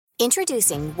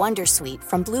Introducing Wondersuite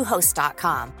from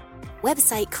Bluehost.com.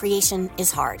 Website creation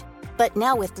is hard, but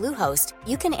now with Bluehost,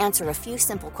 you can answer a few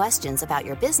simple questions about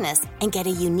your business and get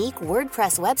a unique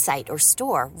WordPress website or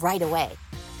store right away.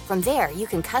 From there, you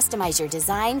can customize your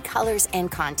design, colors,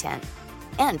 and content.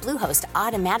 And Bluehost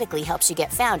automatically helps you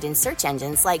get found in search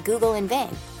engines like Google and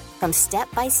Bing. From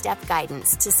step-by-step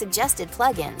guidance to suggested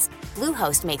plugins,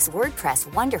 Bluehost makes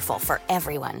WordPress wonderful for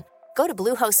everyone. Go to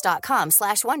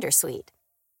bluehost.com/wondersuite.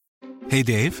 Hey,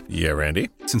 Dave. Yeah,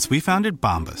 Randy. Since we founded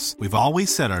Bombas, we've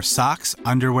always said our socks,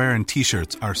 underwear, and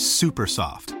T-shirts are super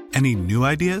soft. Any new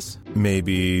ideas?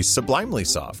 Maybe sublimely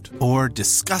soft. Or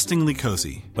disgustingly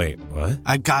cozy. Wait, what?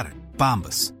 I got it.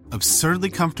 Bombas. Absurdly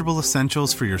comfortable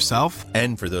essentials for yourself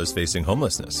and for those facing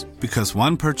homelessness. Because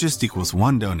one purchased equals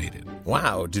one donated.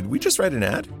 Wow, did we just write an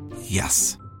ad?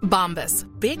 Yes. Bombas.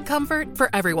 Big comfort for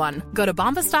everyone. Go to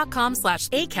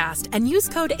bombas.com/ACAST and use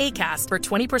code ACAST for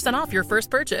 20% off your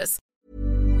first purchase.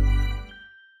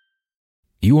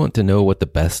 You want to know what the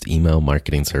best email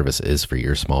marketing service is for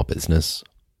your small business?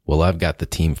 Well, I've got the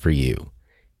team for you.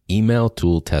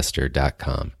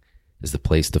 Emailtooltester.com is the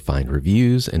place to find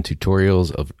reviews and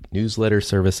tutorials of newsletter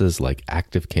services like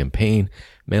ActiveCampaign,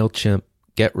 MailChimp,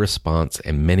 GetResponse,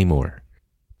 and many more.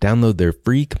 Download their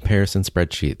free comparison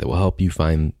spreadsheet that will help you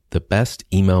find the best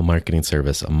email marketing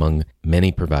service among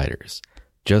many providers.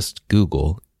 Just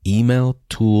Google Email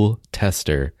Tool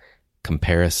Tester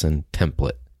Comparison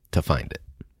Template to find it.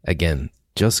 Again,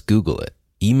 just Google it.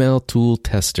 Email Tool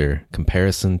Tester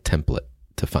Comparison Template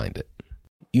to find it.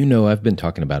 You know, I've been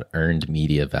talking about earned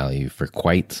media value for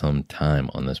quite some time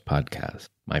on this podcast.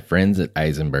 My friends at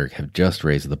Eisenberg have just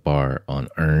raised the bar on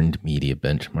earned media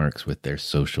benchmarks with their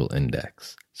Social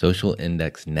Index. Social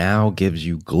Index now gives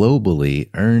you globally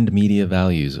earned media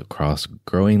values across a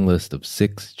growing list of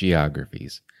 6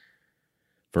 geographies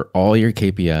for all your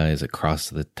KPIs across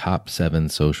the top 7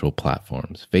 social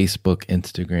platforms: Facebook,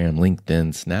 Instagram,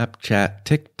 LinkedIn, Snapchat,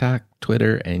 TikTok,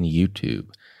 Twitter, and YouTube.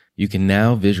 You can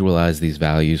now visualize these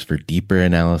values for deeper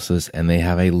analysis, and they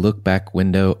have a look-back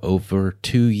window over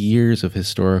 2 years of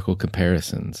historical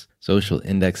comparisons. Social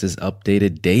Index is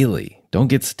updated daily. Don't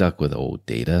get stuck with old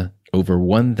data. Over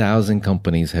 1,000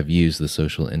 companies have used the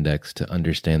Social Index to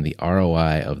understand the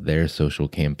ROI of their social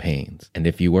campaigns. And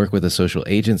if you work with a social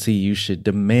agency, you should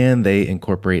demand they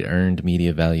incorporate earned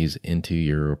media values into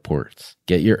your reports.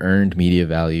 Get your earned media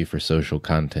value for social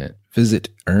content. Visit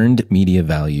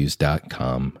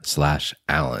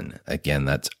earnedmediavalues.com/Alan. Again,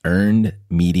 that's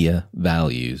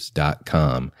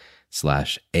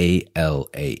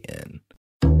earnedmediavalues.com/ALAN.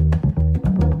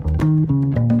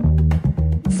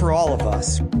 For all of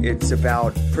us, it's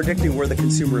about predicting where the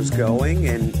consumer is going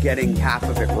and getting half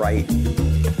of it right.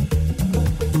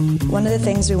 One of the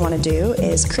things we want to do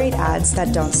is create ads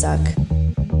that don't suck.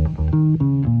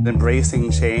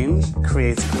 Embracing change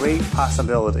creates great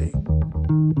possibility.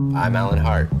 I'm Alan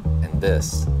Hart, and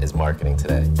this is Marketing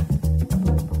Today.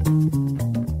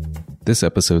 This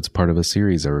episode's part of a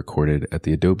series I recorded at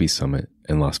the Adobe Summit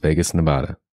in Las Vegas,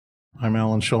 Nevada. I'm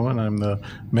Alan Schulman. I'm the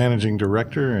Managing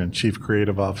Director and Chief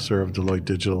Creative Officer of Deloitte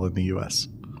Digital in the U.S.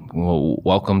 Well,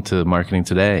 welcome to Marketing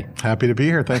Today. Happy to be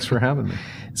here. Thanks for having me.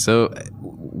 So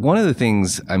one of the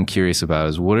things I'm curious about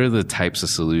is what are the types of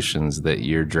solutions that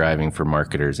you're driving for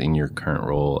marketers in your current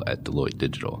role at Deloitte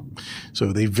Digital?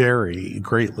 So they vary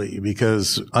greatly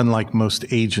because unlike most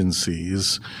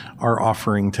agencies, our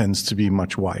offering tends to be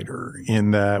much wider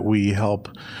in that we help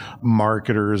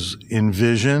marketers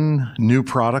envision new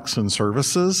products and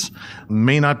services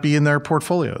may not be in their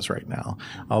portfolios right now.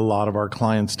 A lot of our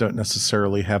clients don't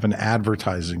necessarily have an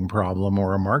advertising problem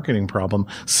or a marketing problem.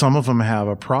 Some of them have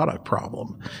a product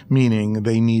problem, meaning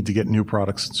they need to get new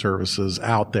products and services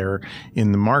out there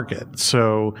in the market.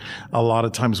 So a lot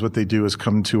of times what they do is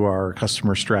come to our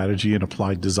customer strategy and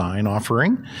applied design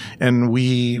offering, and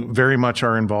we very much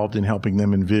are involved in helping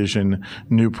them envision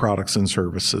new products and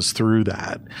services through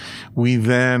that. We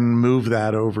then move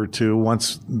that over to,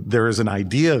 once there is an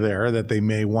idea there that they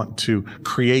may want to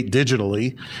create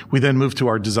digitally, we then move to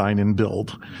our design and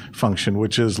build function,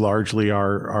 which is largely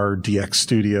our DX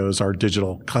studios, our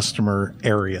digital customer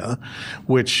area,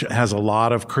 which has a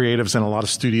lot of creatives and a lot of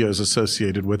studios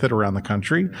associated with it around the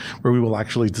country, where we will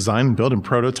actually design and build and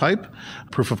prototype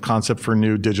proof of concept for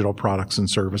new digital products and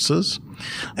services.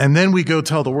 And then we go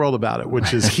tell the world about it,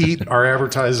 which is Heat, our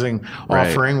advertising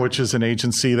offering, which is an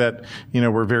agency that,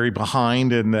 we're very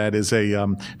behind, and that is a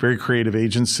very creative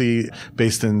agency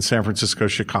based in San Francisco,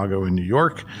 Chicago, and New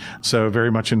York. So very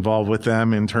much involved with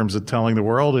them in terms of telling the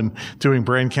world and doing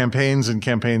brand campaigns and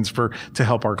campaigns to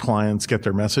help our clients get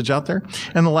their message out there.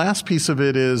 And the last piece of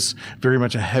it is very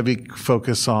much a heavy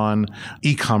focus on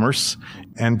e-commerce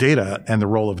and data and the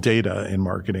role of data in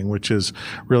marketing, which is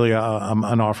really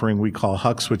an offering we call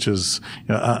Hux, which is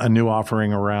a new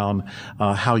offering around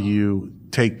how you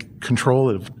take control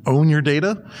of, own your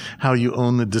data, how you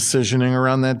own the decisioning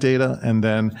around that data, and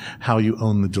then how you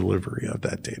own the delivery of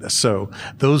that data. So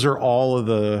those are all of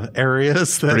the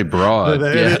areas that pretty broad.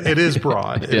 It is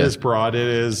broad. It is broad. It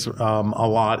is a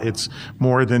lot. It's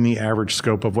more than the average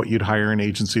scope of what you'd hire an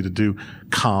agency to do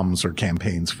comms or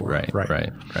campaigns for.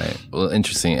 Right. Well,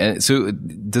 interesting. And so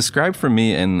describe for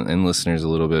me and listeners a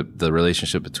little bit the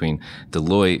relationship between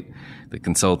Deloitte, the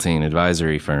consulting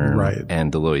advisory firm,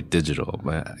 and Deloitte Digital,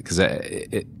 because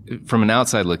from an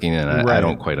outside looking in, I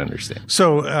don't quite understand.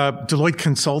 So Deloitte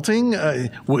Consulting,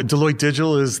 Deloitte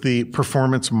Digital is the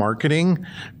performance marketing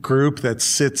group that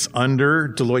sits under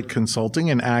Deloitte Consulting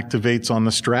and activates on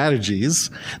the strategies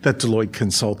that Deloitte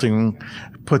Consulting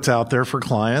puts out there for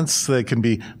clients. They can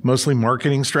be mostly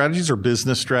marketing strategies or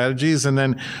business strategies. And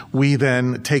then we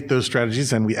then take those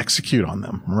strategies and we execute on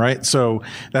them, right? So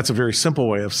that's a very simple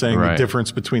way of saying the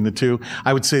difference between the two.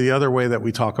 I would say the other way that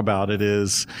we talk about it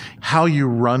is how you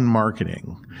run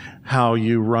marketing, how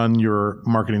you run your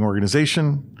marketing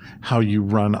organization, how you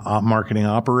run marketing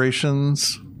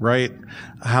operations, right?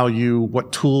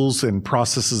 What tools and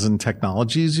processes and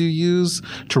technologies you use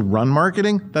to run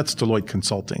marketing, that's Deloitte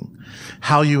Consulting.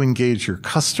 How you engage your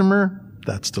customer,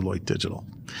 that's Deloitte Digital.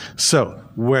 So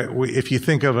if you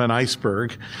think of an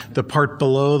iceberg, the part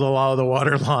below the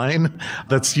water line,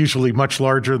 that's usually much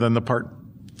larger than the part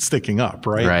sticking up,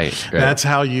 right? Right. That's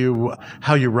how you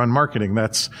run marketing.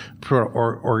 That's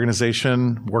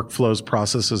organization, workflows,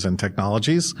 processes, and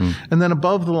technologies. And then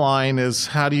above the line is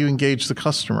how do you engage the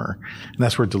customer? And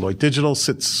that's where Deloitte Digital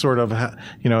sits sort of,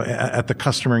 at the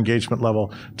customer engagement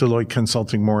level, Deloitte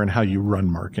Consulting more in how you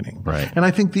run marketing. Right. And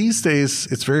I think these days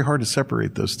it's very hard to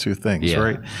separate those two things,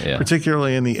 right? Yeah.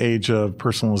 Particularly in the age of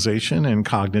personalization and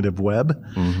cognitive web.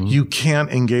 You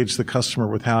can't engage the customer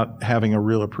without having a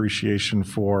real appreciation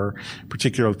for,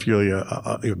 particularly if you're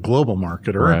a global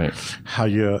marketer, how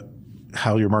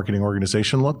your marketing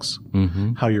organization looks,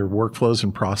 how your workflows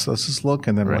and processes look,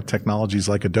 and then what technologies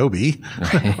like Adobe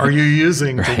are you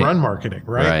using to run marketing,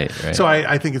 right? So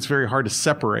I think it's very hard to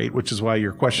separate, which is why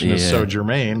your question is so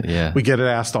germane. We get it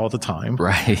asked all the time.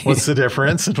 What's the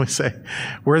difference? And we say,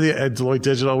 we're at Deloitte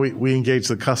Digital, we engage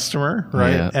the customer,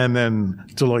 right? And then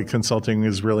Deloitte Consulting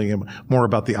is really more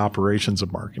about the operations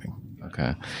of marketing.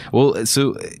 Okay. Well,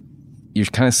 so you're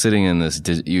kind of sitting in this,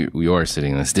 you are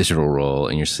sitting in this digital role,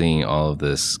 and you're seeing all of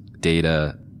this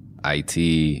data,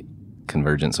 IT,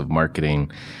 convergence of marketing.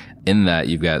 In that,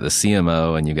 you've got the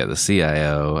CMO and you've got the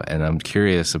CIO, and I'm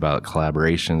curious about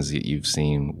collaborations that you've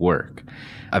seen work.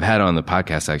 I've had on the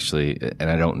podcast actually, and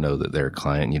I don't know that they're a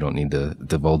client. You don't need to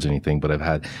divulge anything, but I've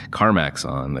had CarMax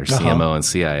on, their CMO and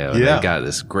CIO. And they've got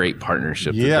this great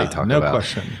partnership that they talk about. No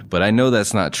question. But I know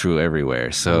that's not true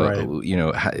everywhere. So,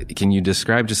 can you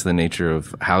describe just the nature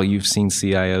of how you've seen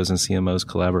CIOs and CMOs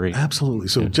collaborate? Absolutely.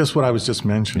 So just what I was just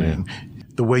mentioning.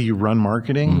 The way you run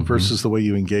marketing versus the way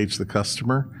you engage the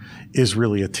customer is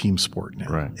really a team sport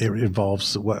now. It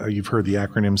involves what you've heard the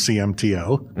acronym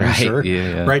CMTO, I'm sure.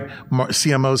 Right?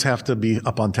 CMOs have to be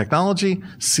up on technology,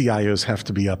 CIOs have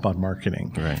to be up on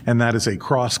marketing. And that is a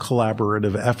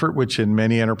cross-collaborative effort, which in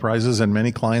many enterprises and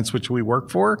many clients which we work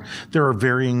for, there are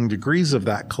varying degrees of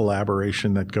that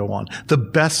collaboration that go on. The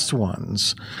best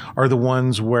ones are the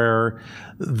ones where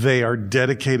they are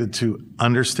dedicated to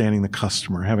understanding the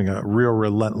customer, having a real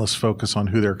relentless focus on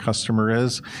who their customer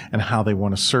is and how they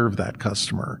want to serve that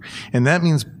customer. And that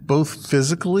means both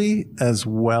physically as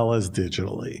well as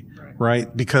digitally.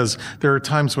 Right? Because there are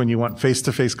times when you want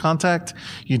face-to-face contact.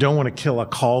 You don't want to kill a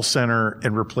call center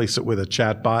and replace it with a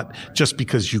chatbot just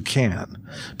because you can.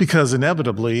 Because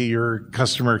inevitably your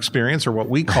customer experience, or what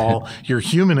we call your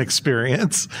human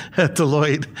experience at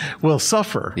Deloitte, will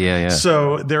suffer.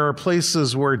 So there are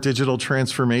places where digital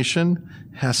transformation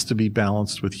has to be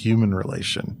balanced with human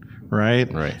relation.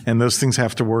 Right? And those things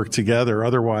have to work together.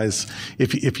 Otherwise,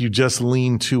 if you just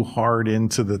lean too hard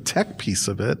into the tech piece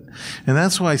of it, and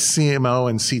that's why CMO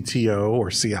and CTO or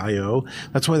CIO,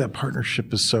 that's why that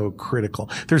partnership is so critical.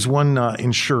 There's one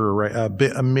insurer, right?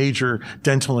 A major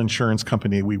dental insurance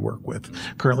company we work with.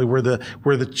 Currently, we're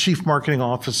the chief marketing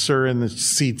officer and the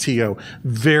CTO.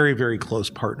 Very, very close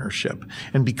partnership.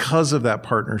 And because of that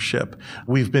partnership,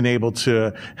 we've been able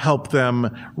to help them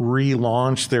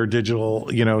relaunch their digital,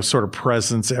 sort sort of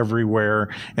presence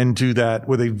everywhere and do that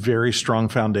with a very strong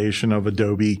foundation of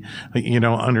Adobe,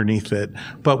 underneath it,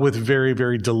 but with very,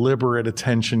 very deliberate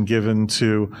attention given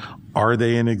to, are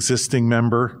they an existing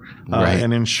member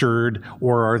and insured,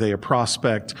 or are they a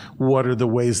prospect? What are the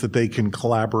ways that they can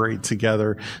collaborate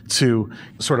together to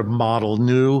sort of model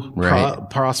new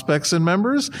prospects and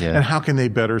members? Yeah. And how can they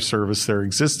better service their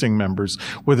existing members,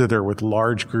 whether they're with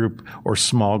large group or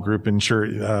small group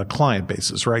insured client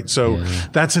bases, right? So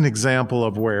that's an example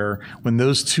of where when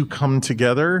those two come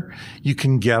together, you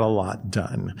can get a lot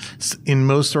done. In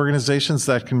most organizations,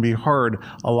 that can be hard.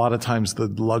 A lot of times the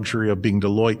luxury of being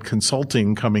Deloitte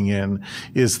Consulting coming in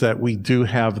is that we do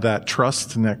have that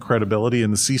trust and that credibility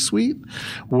in the C-suite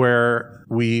where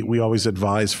we always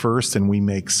advise first and we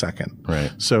make second.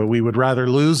 Right. So we would rather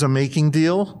lose a making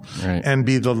deal and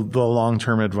be the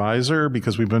long-term advisor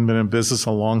because we've been in business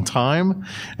a long time.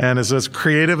 And as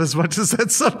creative as much as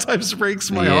that sometimes breaks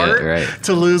my heart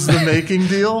to lose the making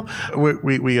deal,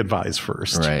 we advise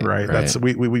first. Right. That's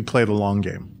we play the long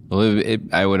game. Well,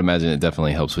 I would imagine it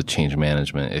definitely helps with change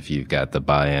management if you've got the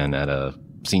buy-in at a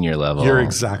senior level. You're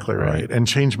exactly right. And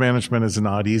change management is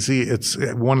not easy. It's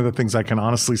one of the things I can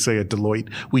honestly say at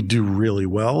Deloitte we do really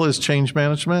well is change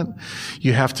management.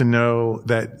 You have to know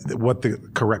that what the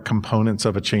correct components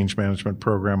of a change management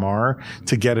program are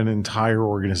to get an entire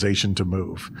organization to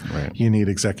move. Right. You need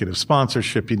executive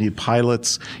sponsorship. You need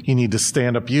pilots. You need to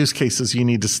stand up use cases. You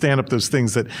need to stand up those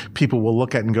things that people will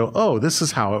look at and go, oh, this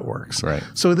is how it works. Right.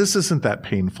 So this isn't that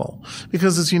painful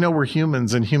because as you know, we're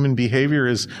humans and human behavior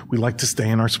is we like to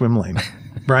stay in our swim lane,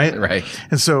 right? Right.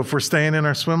 And so if we're staying in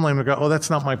our swim lane, we go, oh, that's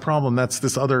not my problem. That's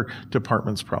this other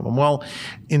department's problem. Well,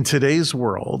 in today's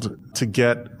world, to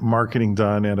get marketing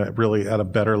done at a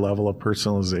better level of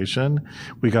personalization,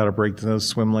 we got to break those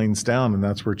swim lanes down. And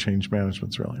that's where change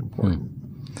management's really important.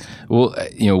 Well,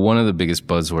 one of the biggest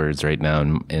buzzwords right now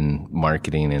in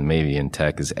marketing and maybe in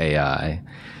tech is AI.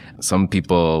 Some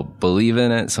people believe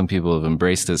in it. Some people have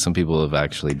embraced it. Some people have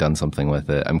actually done something with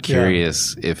it. I'm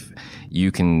curious if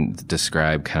you can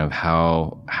describe kind of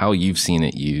how you've seen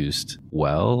it used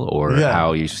well or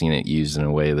how you've seen it used in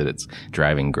a way that it's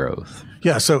driving growth.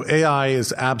 Yeah, so AI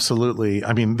is absolutely,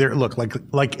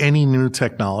 like any new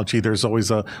technology, there's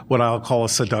always what I'll call a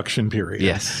seduction period.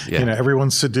 Yes. Yeah.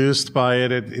 Everyone's seduced by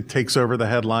it. It takes over the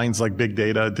headlines like big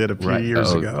data did a few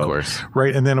years ago. Of course.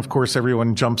 Right. And then of course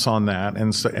everyone jumps on that.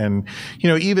 And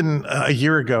even a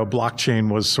year ago,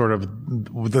 blockchain was sort of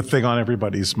the thing on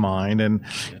everybody's mind and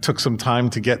took some time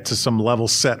to get to some level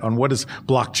set on what is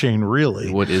blockchain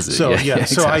really. What is it? So exactly.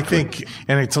 So I think,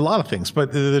 and it's a lot of things,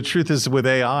 but the truth is with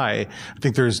AI, I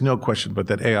think there is no question but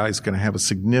that AI is going to have a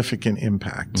significant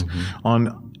impact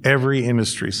on every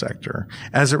industry sector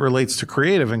as it relates to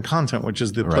creative and content, which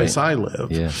is the place I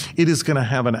live. Yeah. It is going to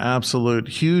have an absolute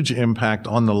huge impact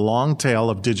on the long tail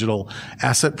of digital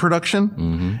asset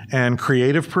production and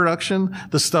creative production.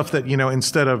 The stuff that,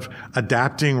 instead of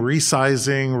adapting,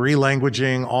 resizing,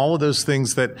 relanguaging, all of those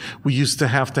things that we used to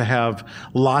have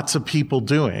lots of people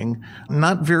doing,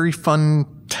 not very fun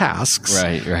tasks.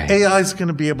 Right. AI is going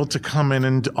to be able to come in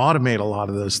and automate a lot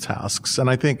of those tasks. And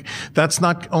I think that's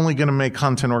not only going to make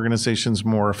content organizations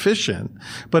more efficient,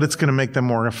 but it's going to make them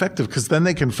more effective because then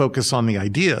they can focus on the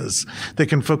ideas. They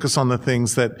can focus on the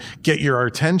things that get your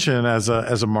attention as a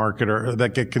marketer,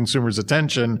 that get consumers'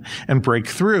 attention and break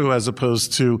through as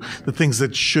opposed to the things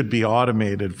that should be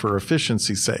automated for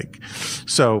efficiency's sake.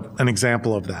 So an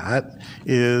example of that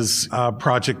is a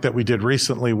project that we did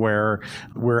recently where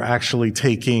we're actually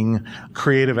taking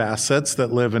creative assets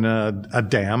that live in a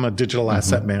DAM, a digital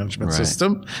asset management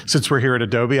system. Since we're here at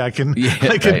Adobe, I can use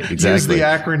the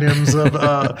acronyms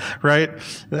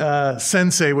of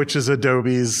Sensei, which is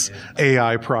Adobe's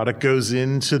AI product, goes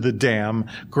into the DAM,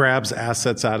 grabs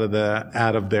assets out of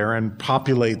there, and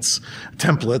populates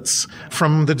templates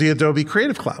from the Adobe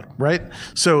Creative Cloud. Right.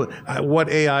 So what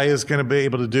AI is going to be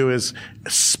able to do is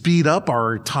speed up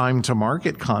our time to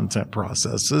market content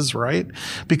processes. Right,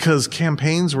 because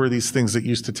campaigns were these things that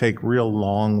used to take real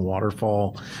long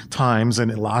waterfall times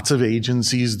and lots of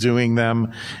agencies doing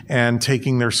them and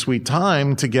taking their sweet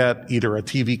time to get either a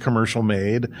TV commercial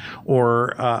made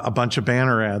or a bunch of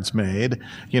banner ads made.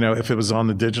 If it was on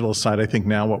the digital side, I think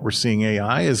now what we're seeing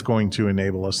AI is going to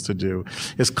enable us to do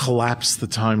is collapse the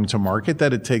time to market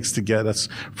that it takes to get us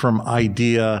from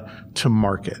idea to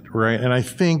market, right? And I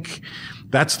think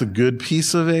That's the good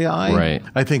piece of AI. Right.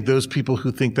 I think those people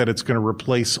who think that it's going to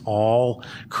replace all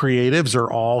creatives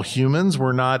or all humans,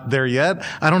 we're not there yet.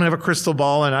 I don't have a crystal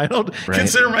ball and I don't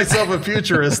consider myself a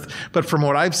futurist, but from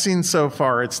what I've seen so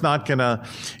far, it's not going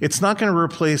to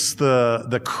replace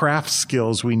the craft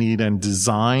skills we need in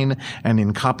design and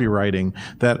in copywriting,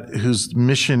 whose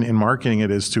mission in marketing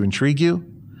it is to intrigue you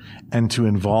and to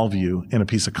involve you in a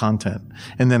piece of content.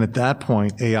 And then at that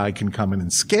point, AI can come in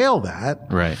and scale that.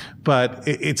 Right. But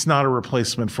it's not a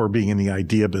replacement for being in the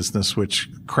idea business, which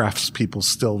crafts people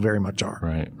still very much are.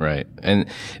 Right. And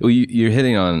you're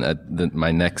hitting on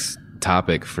my next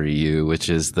topic for you, which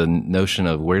is the notion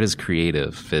of where does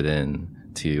creative fit in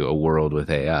to a world with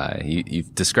AI.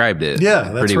 You've described it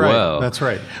pretty well. That's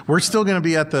right. We're still going to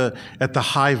be at the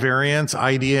high variance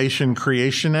ideation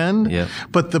creation end,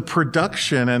 but the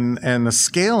production and the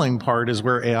scaling part is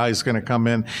where AI is going to come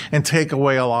in and take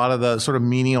away a lot of the sort of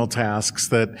menial tasks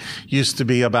that used to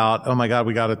be about, oh my God,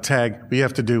 we got a tag. We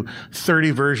have to do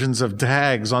 30 versions of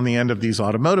tags on the end of these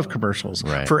automotive commercials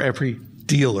for every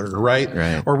dealer, right?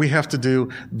 Or we have to do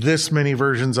this many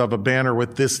versions of a banner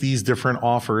with these different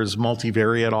offers,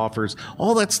 multivariate offers.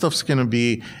 All that stuff's going to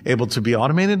be able to be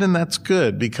automated, and that's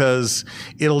good because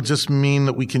it'll just mean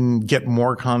that we can get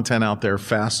more content out there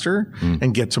faster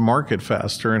and get to market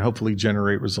faster and hopefully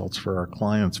generate results for our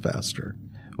clients faster.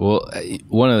 Well,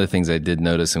 one of the things I did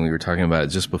notice, and we were talking about it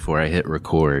just before I hit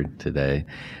record today,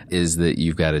 is that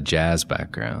you've got a jazz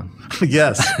background.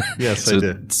 Yes, I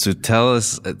do. So tell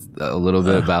us a little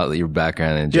bit about your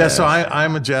background in jazz. Yeah, so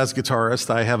I'm a jazz guitarist.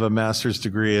 I have a master's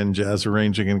degree in jazz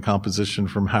arranging and composition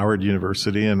from Howard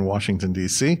University in Washington,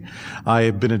 D.C.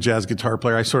 I've been a jazz guitar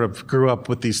player. I sort of grew up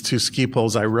with these two ski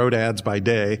poles. I wrote ads by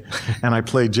day, and I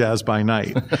played jazz by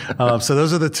night. So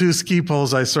those are the two ski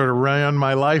poles I sort of ran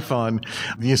my life on.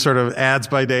 You sort of ads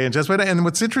by day and jazz by day. And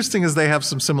what's interesting is they have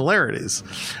some similarities.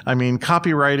 I mean,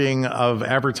 copywriting of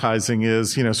advertising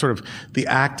is, sort of the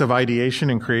act of ideation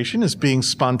and creation is being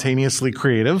spontaneously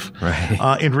creative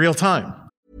in real time.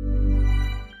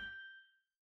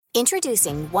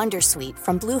 Introducing Wondersuite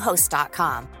from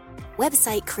Bluehost.com.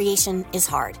 Website creation is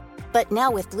hard, but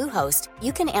now with Bluehost,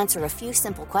 you can answer a few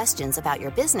simple questions about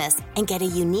your business and get a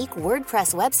unique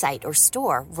WordPress website or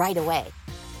store right away.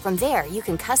 From there, you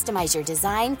can customize your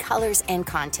design, colors, and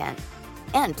content.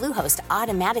 And Bluehost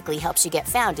automatically helps you get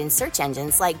found in search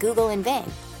engines like Google and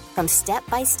Bing. From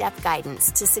step-by-step guidance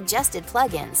to suggested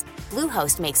plugins,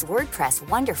 Bluehost makes WordPress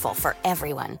wonderful for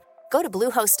everyone. Go to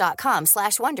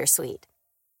bluehost.com/wondersuite.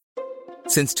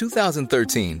 Since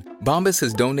 2013, Bombas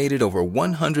has donated over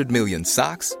 100 million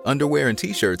socks, underwear, and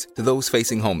T-shirts to those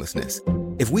facing homelessness.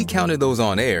 If we counted those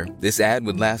on air, this ad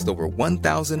would last over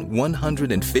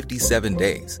 1,157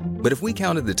 days. But if we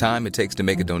counted the time it takes to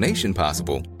make a donation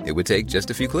possible, it would take just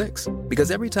a few clicks.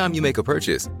 Because every time you make a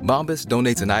purchase, Bombas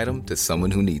donates an item to someone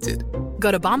who needs it.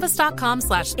 Go to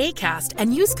bombas.com/ACAST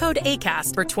and use code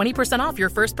ACAST for 20% off your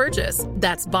first purchase.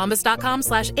 That's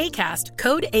bombas.com/ACAST,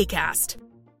 code ACAST.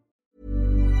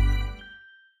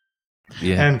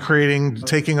 And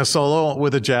taking a solo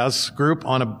with a jazz group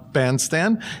on a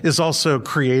bandstand is also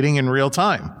creating in real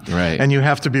time. Right. And you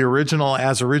have to be original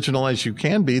as you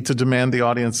can be to demand the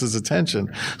audience's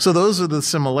attention. So those are the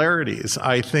similarities.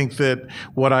 I think that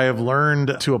what I have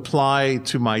learned to apply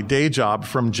to my day job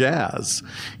from jazz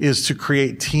is to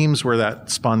create teams where that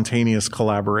spontaneous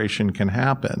collaboration can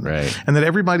happen. Right. And that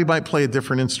everybody might play a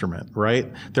different instrument,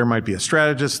 right? There might be a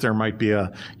strategist, there might be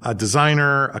a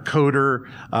designer, a coder,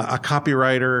 a copywriter.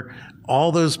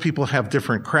 All those people have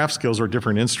different craft skills or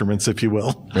different instruments, if you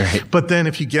will. Right. But then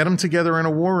if you get them together in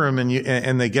a war room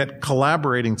and they get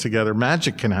collaborating together,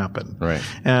 magic can happen. Right.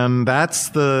 And that's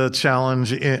the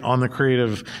challenge on the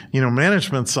creative,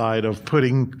 management side of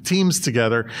putting teams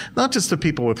together, not just of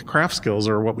people with craft skills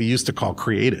or what we used to call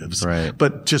creatives,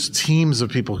 but just teams of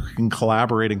people who can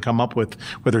collaborate and come up with,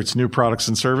 whether it's new products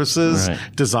and services,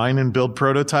 design and build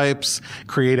prototypes,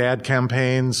 create ad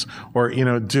campaigns, or,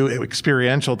 do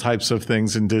experiential types of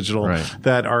things in digital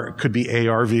that could be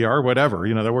AR, VR, whatever,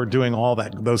 that we're doing all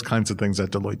those kinds of things at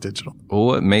Deloitte Digital. Well,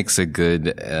 what makes a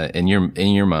good, in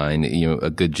your mind, a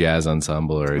good jazz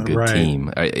ensemble or a good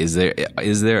team? Is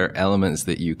there elements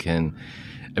that you can,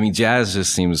 jazz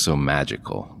just seems so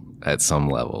magical. at some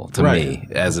level to Right. me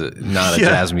as not a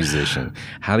jazz musician.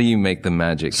 How do you make the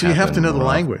magic So you have to know the more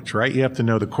often? language, right? You have to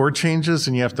know the chord changes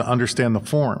and you have to understand the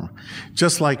form.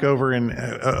 Just like over in,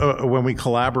 when we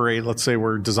collaborate, let's say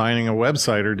we're designing a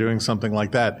website or doing something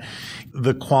like that,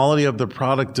 the quality of the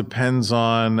product depends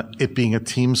on it being a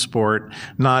team sport,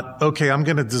 not, okay, I'm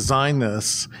going to design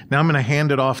this. Now I'm going to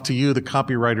hand it off to you, the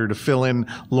copywriter, to fill in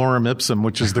lorem ipsum,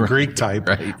 which is the Greek type,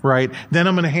 right? Then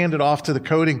I'm going to hand it off to the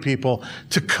coding people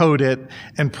to code it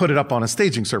and put it up on a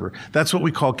staging server. That's what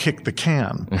we call kick the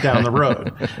can down the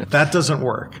road. That doesn't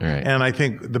work. Right. And I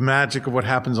think the magic of what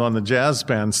happens on the jazz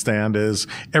band stand is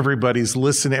everybody's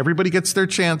listening. Everybody gets their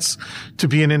chance to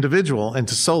be an individual and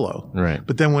to solo. Right.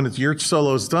 But then when it's your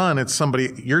solo's done, it's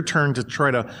your turn to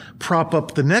try to prop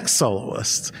up the next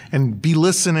soloist and be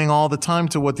listening all the time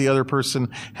to what the other person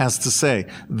has to say.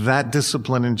 That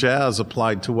discipline in jazz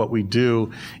applied to what we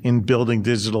do in building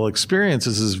digital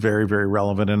experiences is very, very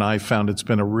relevant. And I found it's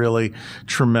been a really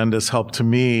tremendous help to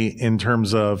me in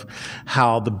terms of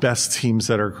how the best teams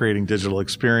that are creating digital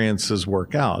experiences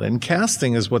work out. And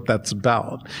casting is what that's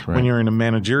about. Right. When you're in a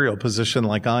managerial position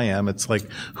like I am, it's like,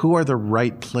 who are the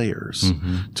right players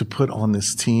to put on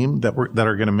this team that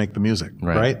are going to make the music,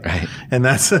 right? And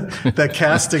that's that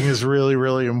casting is really,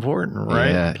 really important,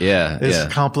 right?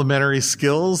 It's complementary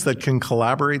skills that can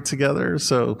collaborate together.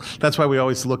 So that's why we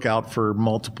always look out for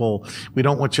multiple. We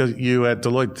don't want you at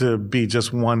Deloitte to be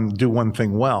just do one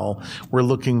thing well. We're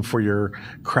looking for your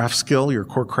craft skill, your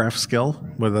core craft skill,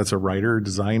 whether that's a writer,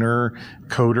 designer,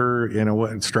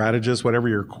 coder, strategist, whatever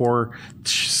your core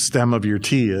stem of your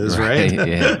T is, right?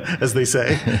 As they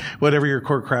say, whatever your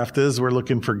core craft is, we're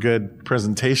looking for good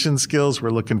presentation skills. We're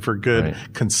looking for good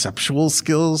conceptual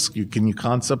skills. Can you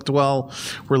concept well?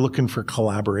 We're looking for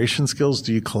collaboration skills.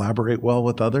 Do you collaborate well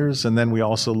with others? And then we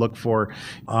also look for,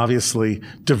 obviously,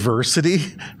 diversity,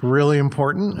 really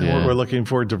important. We're looking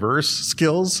for diverse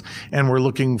skills, and we're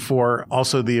looking for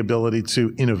also the ability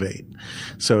to innovate.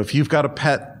 So if you've got a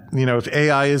pet, if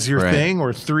AI is your thing,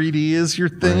 or 3D is your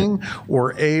thing,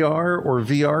 or AR or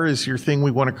VR is your thing,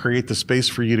 we want to create the space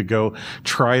for you to go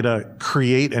try to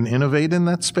create and innovate in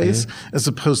that space, as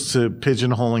opposed to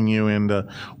pigeonholing you into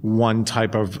one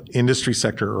type of industry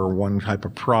sector or one type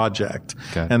of project.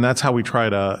 And that's how we try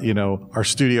to, our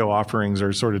studio offerings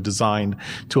are sort of designed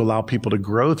to allow people to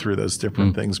grow through those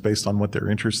different things based on what they're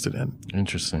interested in.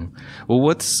 Interesting. Well,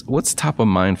 what's top of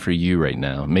mind for you right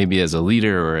now? Maybe as a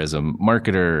leader or as a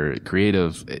marketer,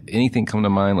 creative, anything come to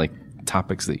mind, like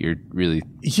topics that you're really...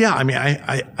 Yeah, I mean,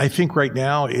 I think right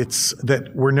now it's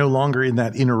that we're no longer in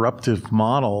that interruptive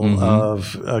model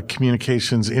of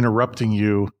communications interrupting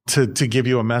you to give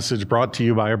you a message brought to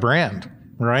you by a brand,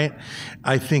 right?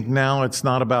 I think now it's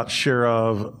not about share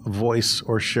of voice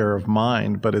or share of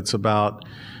mind, but it's about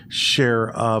share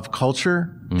of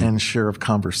culture and share of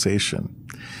conversation.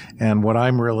 And what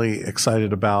I'm really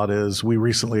excited about is we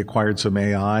recently acquired some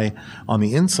AI on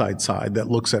the inside side that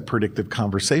looks at predictive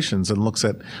conversations and looks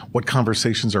at what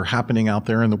conversations are happening out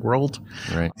there in the world.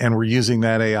 Right. And we're using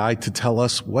that AI to tell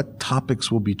us what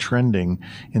topics will be trending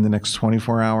in the next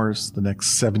 24 hours, the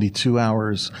next 72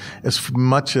 hours, as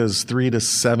much as 3 to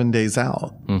 7 days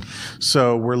out.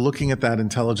 So we're looking at that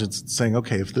intelligence and saying,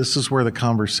 okay, if this is where the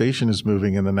conversation is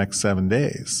moving in the next 7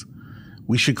 days,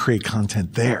 we should create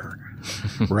content there.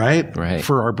 Right?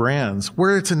 For our brands,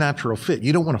 where it's a natural fit.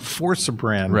 You don't want to force a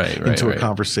brand into a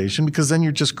conversation, because then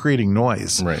you're just creating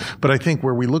noise. But I think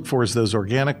where we look for is those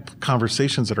organic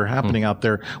conversations that are happening out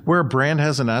there where a brand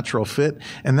has a natural fit.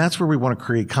 And that's where we want to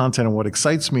create content. And what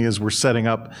excites me is we're setting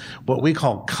up what we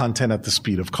call content at the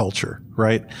speed of culture,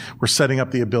 right? We're setting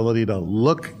up the ability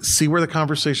to see where the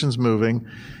conversation's moving,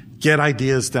 get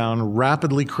ideas down,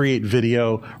 rapidly create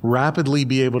video, rapidly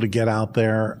be able to get out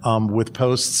there with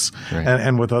posts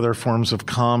and with other forms of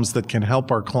comms that can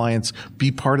help our clients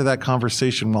be part of that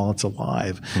conversation while it's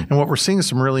alive. And what we're seeing is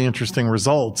some really interesting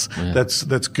results.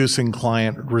 That's goosing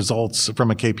client results from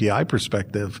a KPI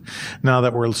perspective. Now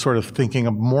that we're sort of thinking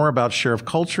more about share of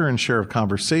culture and share of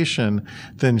conversation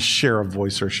than share of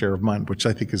voice or share of mind, which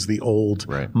I think is the old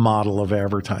model of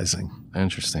advertising.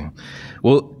 Interesting.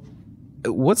 Well,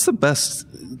 what's the best,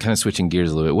 kind of switching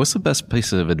gears a little bit, what's the best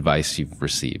piece of advice you've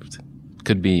received?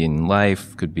 Could be in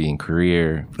life, could be in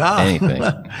career, anything.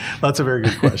 That's a very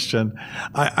good question.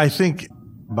 I think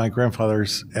my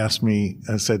grandfather's asked me,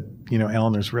 said,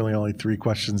 Alan, there's really only 3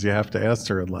 questions you have to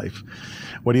answer in life.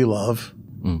 What do you love?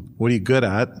 What are you good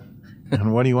at?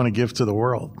 And what do you want to give to the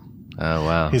world? Oh,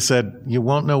 wow. He said, you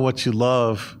won't know what you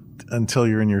love until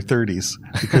you're in your 30s,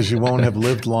 because you won't have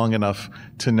lived long enough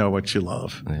to know what you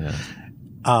love.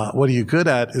 What are you good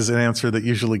at is an answer that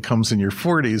usually comes in your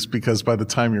 40s, because by the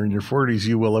time you're in your 40s,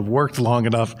 you will have worked long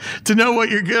enough to know what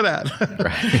you're good at.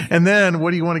 Right. And then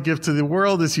what do you want to give to the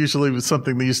world is usually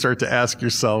something that you start to ask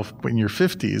yourself in your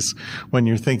 50s when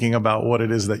you're thinking about what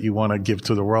it is that you want to give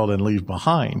to the world and leave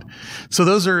behind. So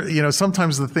those are,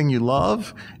 sometimes the thing you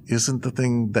love isn't the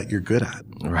thing that you're good at.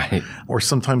 Right. Or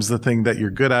sometimes the thing that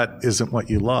you're good at isn't what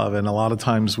you love. And a lot of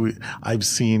times I've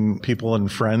seen people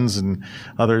and friends and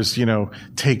others,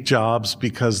 take jobs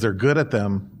because they're good at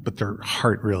them, but their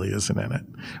heart really isn't in it,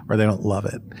 or they don't love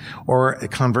it. Or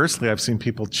conversely, I've seen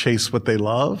people chase what they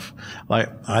love. Like,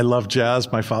 I love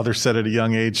jazz. My father said at a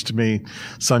young age to me,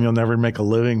 son, you'll never make a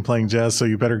living playing jazz, so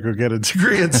you better go get a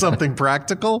degree in something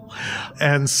practical.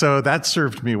 And so that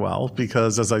served me well,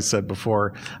 because as I said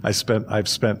before, I've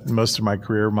spent most of my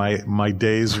career, my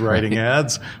days writing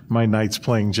ads, my nights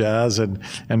playing jazz,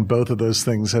 and both of those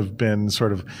things have been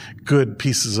sort of good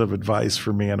pieces of advice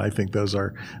for me. And I think those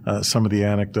are some of the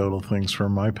anecdotal things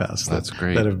from my past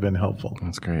that have been helpful.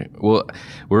 That's great. Well,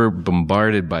 we're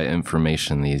bombarded by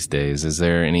information these days. Is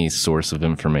there any source of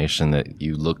information that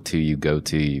you look to, you go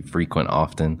to, you frequent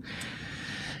often?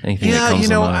 Anything that comes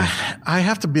to mind? I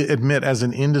have to admit, as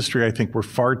an industry, I think we're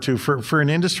far too, for an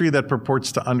industry that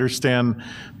purports to understand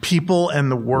people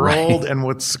and the world and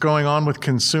what's going on with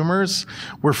consumers,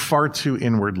 we're far too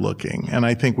inward looking. And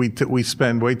I think we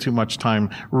spend way too much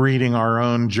time reading our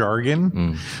own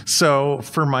jargon. So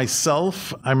for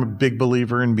myself, I'm a big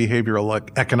believer in behavioral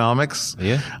economics.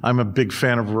 Yeah. I'm a big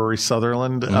fan of Rory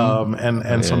Sutherland,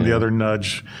 and some of the other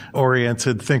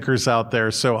nudge-oriented thinkers out there.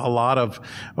 So a lot of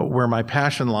where my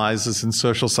passion lies is in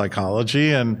social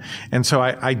psychology. And so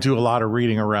I do a lot of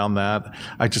reading around that.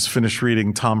 I just finished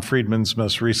reading Tom Friedman's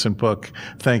most recent book,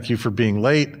 Thank You for Being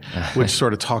Late, which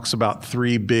sort of talks about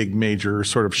three big major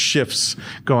sort of shifts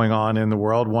going on in the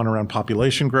world. One around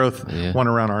population growth, one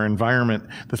around our environment.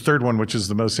 The third one, which is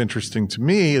the most interesting to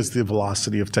me, is the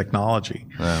velocity of technology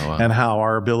and how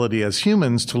our ability as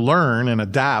humans to learn and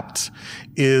adapt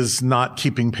is not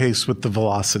keeping pace with the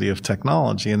velocity of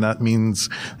technology. And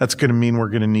that's going to mean we're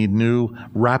going to need new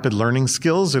rapid learning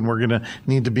skills, and we're going to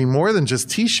need to be more than just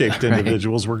T-shaped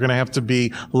individuals. We're going to have to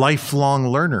be lifelong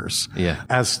learners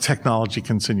as technology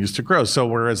continues to grow. So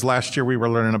whereas last year we were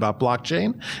learning about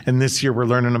blockchain and this year we're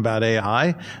learning about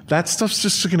AI, that stuff's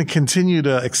just going to continue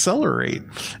to accelerate.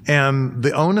 And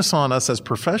the onus on us as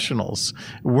professionals,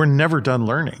 we're never done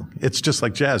learning. It's just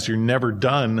like jazz. You're never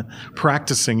done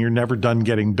practicing. You're never done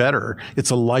getting better.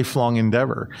 It's a lifelong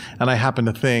endeavor. And I happen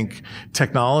to think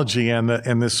technology and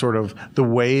this sort of the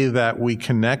way that we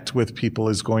connect with people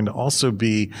is going to also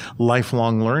be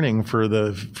lifelong learning for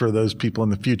those people in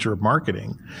the future of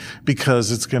marketing,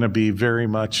 because it's going to be very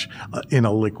much in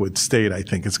a liquid state. I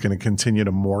think it's going to continue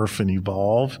to morph and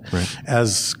evolve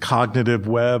as cognitive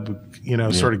web,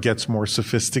 sort of gets more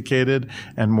sophisticated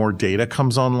and more data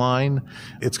comes online.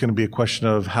 It's going to be a question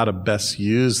of how to best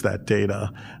use that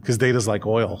data, because data is like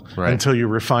oil. Until you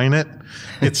refine it,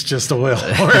 it's just oil.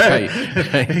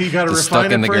 You got to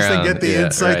refine it first and get the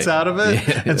insights out of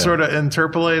it and sort of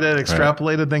interpolate it,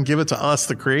 extrapolate it, then give it to us,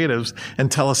 the creatives,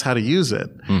 and tell us how to use it,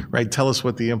 Tell us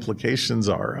what the implications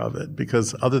are of it,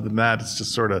 because other than that, it's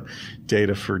just sort of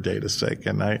data for data's sake.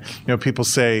 And people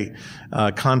say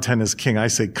content is king. I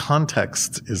say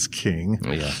context is king,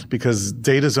 because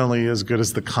data is only as good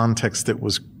as the context it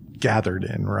was gathered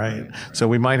in, right? So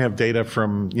we might have data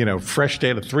from, fresh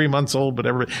data, 3 months old,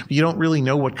 but you don't really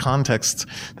know what context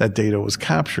that data was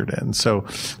captured in. So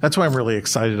that's why I'm really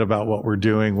excited about what we're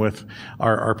doing with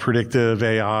our predictive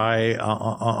AI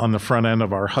on the front end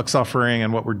of our Hux offering,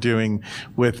 and what we're doing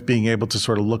with being able to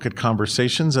sort of look at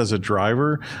conversations as a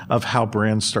driver of how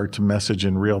brands start to message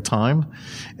in real time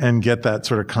and get that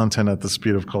sort of content at the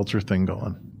speed of culture thing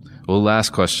going. Well, last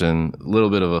question, a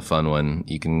little bit of a fun one.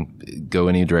 You can go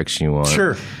any direction you want.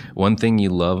 Sure. One thing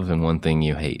you love and one thing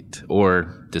you hate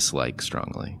or dislike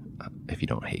strongly, if you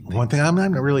don't hate things. One thing, I'm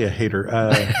not really a hater.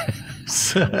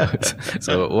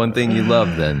 So one thing you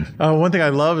love then? One thing I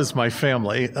love is my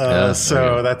family.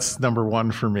 That's number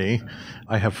one for me.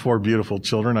 I have 4 beautiful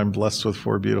children. I'm blessed with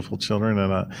 4 beautiful children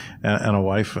and a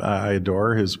wife I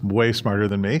adore who's way smarter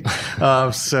than me.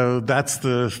 So that's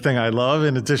the thing I love,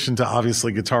 in addition to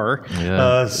obviously guitar.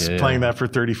 Playing that for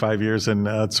 35 years, and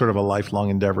it's sort of a lifelong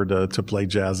endeavor to play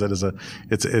jazz.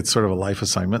 It's sort of a life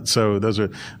assignment. So those are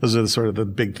sort of the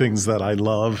big things that I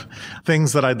love.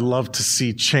 Things that I'd love to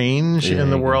see change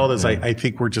in the world is I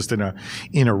think we're just in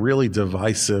a really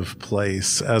divisive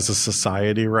place as a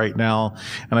society right now.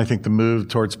 And I think the move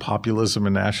towards populism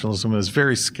and nationalism is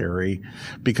very scary,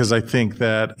 because I think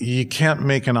that you can't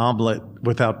make an omelet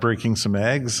without breaking some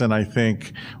eggs. And I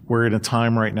think we're in a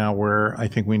time right now where I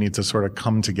think we need to sort of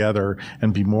come together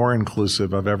and be more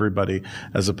inclusive of everybody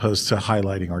as opposed to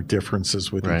highlighting our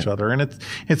differences with each other. And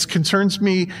it concerns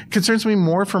me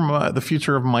more from the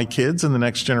future of my kids and the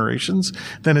next generations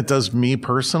than it does me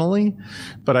personally.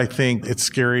 But I think it's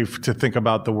scary to think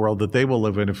about the world that they will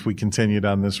live in if we continue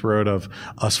down this road of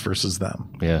us versus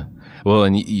them. Yeah. Well,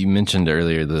 and you mentioned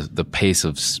earlier the pace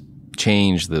of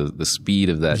change, the speed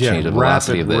of that change, the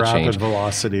velocity of that change. Rapid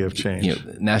velocity of change.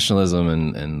 Nationalism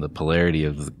and the polarity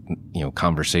of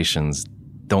conversations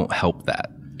don't help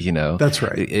that. That's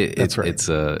right. That's right. It's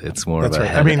more of a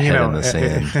head, head in the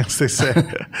sand. As they say,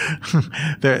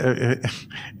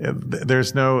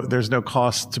 there's no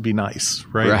cost to be nice,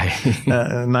 right?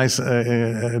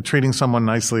 Right. Treating someone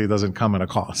nicely doesn't come at a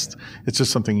cost. It's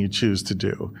just something you choose to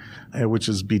do, which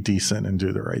is be decent and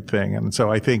do the right thing. And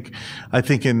so I think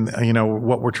in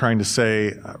what we're trying to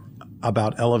say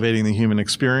about elevating the human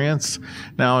experience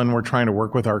now, and we're trying to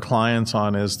work with our clients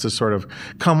on, is to sort of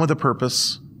come with a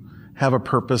purpose. Have a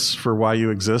purpose for why you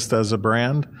exist as a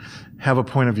brand, have a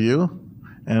point of view,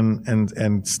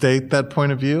 and state that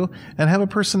point of view, and have a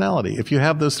personality. If you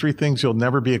have those three things, you'll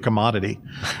never be a commodity,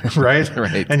 right?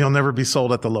 Right. And you'll never be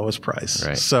sold at the lowest price.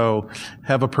 Right. So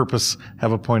have a purpose,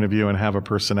 have a point of view, and have a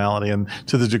personality. And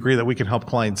to the degree that we can help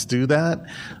clients do that,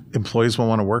 employees will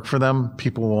want to work for them.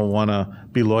 People will want to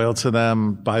be loyal to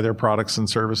them, buy their products and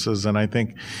services. And I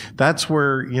think that's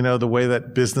where, the way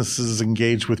that businesses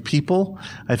engage with people,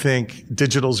 I think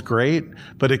digital's great,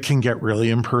 but it can get really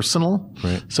impersonal.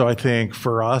 Right. So I think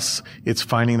for us, it's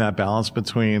finding that balance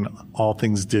between all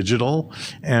things digital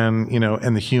and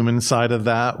the human side of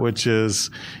that, which is,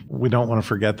 we don't want to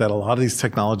forget that a lot of these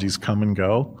technologies come and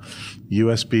go.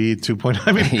 USB 2.0.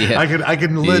 I mean, yeah. I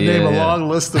can name a long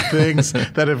list of things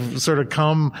that have sort of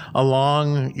come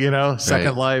along,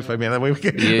 Second Life. I mean, we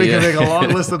can make a long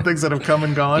list of things that have come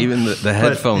and gone. Even the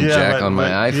headphone jack on my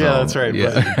iPhone. Yeah, that's right.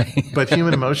 Yeah. But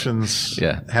human emotions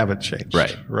haven't changed.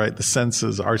 Right.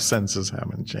 Our senses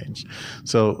haven't changed.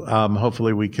 So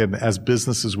hopefully we can, as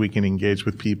businesses, we can engage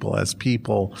with people as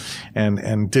people,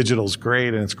 and digital's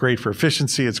great, and it's great for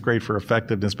efficiency, it's great for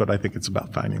effectiveness, but I think it's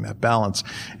about finding that balance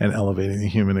and elevating the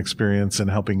human experience and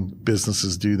helping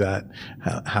businesses do that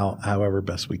however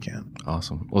best we can.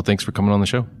 Awesome. Well, thanks for coming on the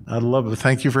show. I'd love it.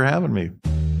 Thank you for having me.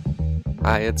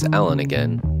 Hi, it's Alan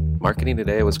again. Marketing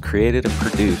Today was created and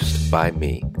produced by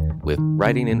me, with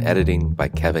writing and editing by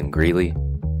Kevin Greeley,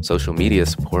 social media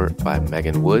support by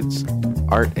Megan Woods,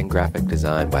 art and graphic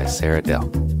design by Sarah Dell.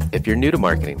 If you're new to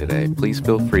Marketing Today, please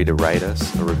feel free to write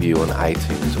us a review on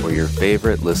iTunes or your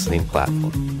favorite listening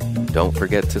platform. Don't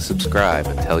forget to subscribe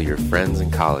and tell your friends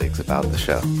and colleagues about the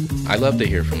show. I love to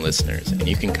hear from listeners, and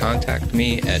you can contact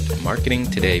me at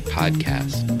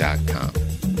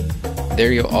marketingtodaypodcast.com.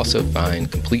 There you'll also find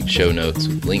complete show notes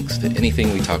with links to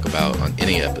anything we talk about on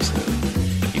any episode.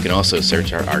 You can also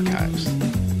search our archives.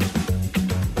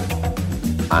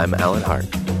 I'm Alan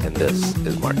Hart, and this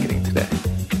is Marketing Today.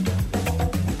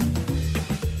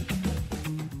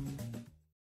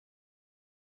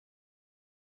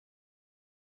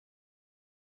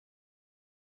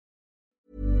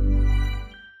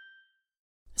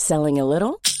 Selling a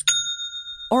little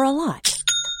or a lot?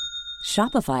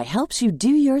 Shopify helps you do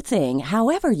your thing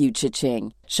however you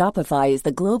cha-ching. Shopify is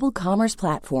the global commerce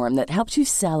platform that helps you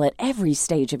sell at every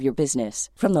stage of your business.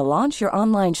 From the launch your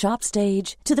online shop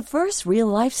stage to the first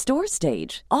real-life store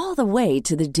stage, all the way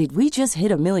to the did we just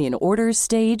hit a million orders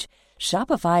stage.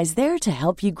 Shopify is there to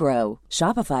help you grow.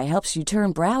 Shopify helps you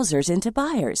turn browsers into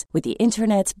buyers with the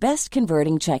internet's best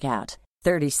converting checkout.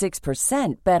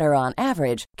 36% better on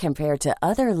average compared to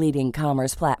other leading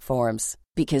commerce platforms.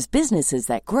 Because businesses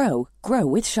that grow, grow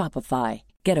with Shopify.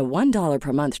 Get a $1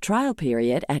 per month trial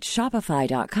period at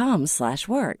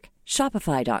shopify.com/work.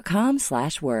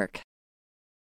 Shopify.com/work.